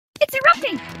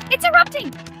It's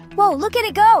erupting! Whoa, look at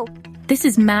it go! This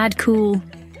is mad cool.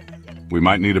 We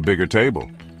might need a bigger table.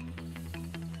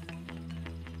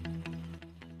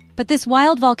 But this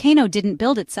wild volcano didn't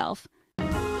build itself.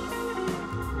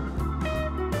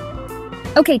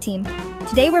 Okay, team.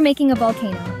 Today we're making a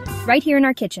volcano, right here in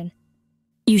our kitchen.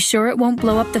 You sure it won't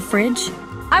blow up the fridge?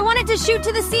 I want it to shoot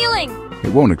to the ceiling!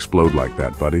 It won't explode like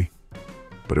that, buddy.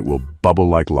 But it will bubble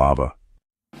like lava.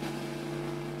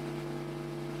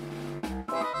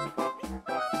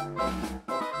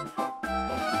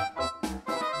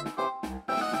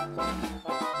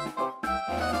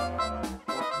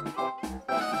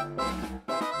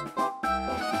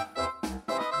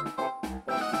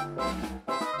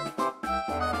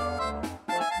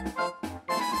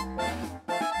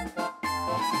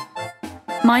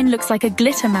 Mine looks like a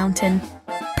glitter mountain.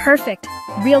 Perfect.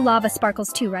 Real lava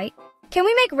sparkles too, right? Can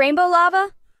we make rainbow lava?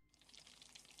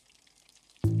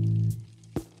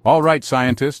 All right,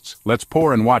 scientists, let's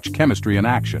pour and watch chemistry in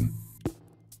action.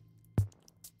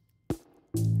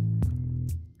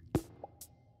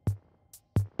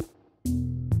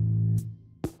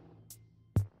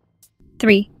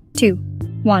 Three, two,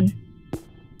 one.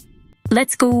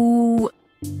 Let's go.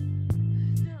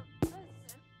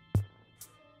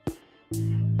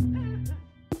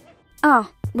 Oh,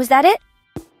 was that it?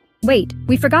 Wait,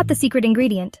 we forgot the secret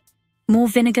ingredient. More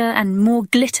vinegar and more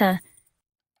glitter.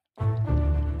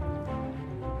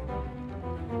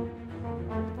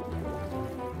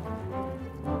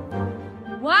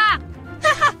 Wow!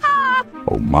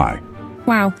 Oh my.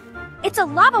 Wow, It's a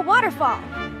lava waterfall!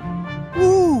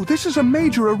 Ooh, this is a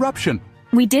major eruption.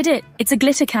 we did it. It's a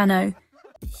glitter cano.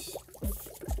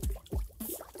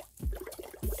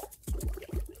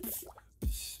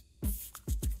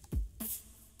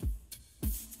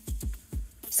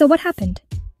 So what happened?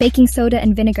 Baking soda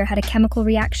and vinegar had a chemical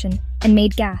reaction and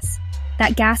made gas.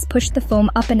 That gas pushed the foam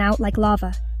up and out like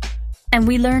lava. And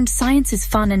we learned science is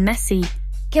fun and messy.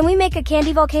 Can we make a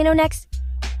candy volcano next?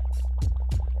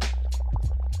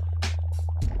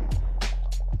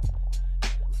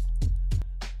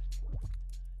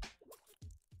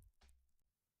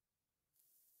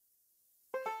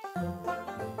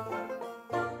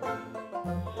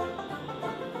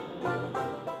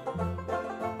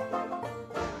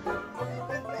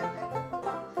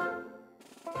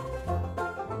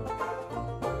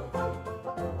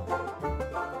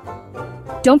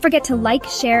 Don't forget to like,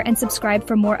 share, and subscribe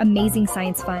for more amazing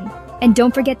science fun. And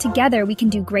don't forget, together we can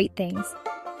do great things.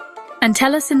 And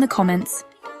tell us in the comments,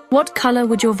 what color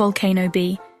would your volcano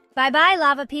be? Bye-bye,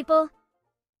 lava people!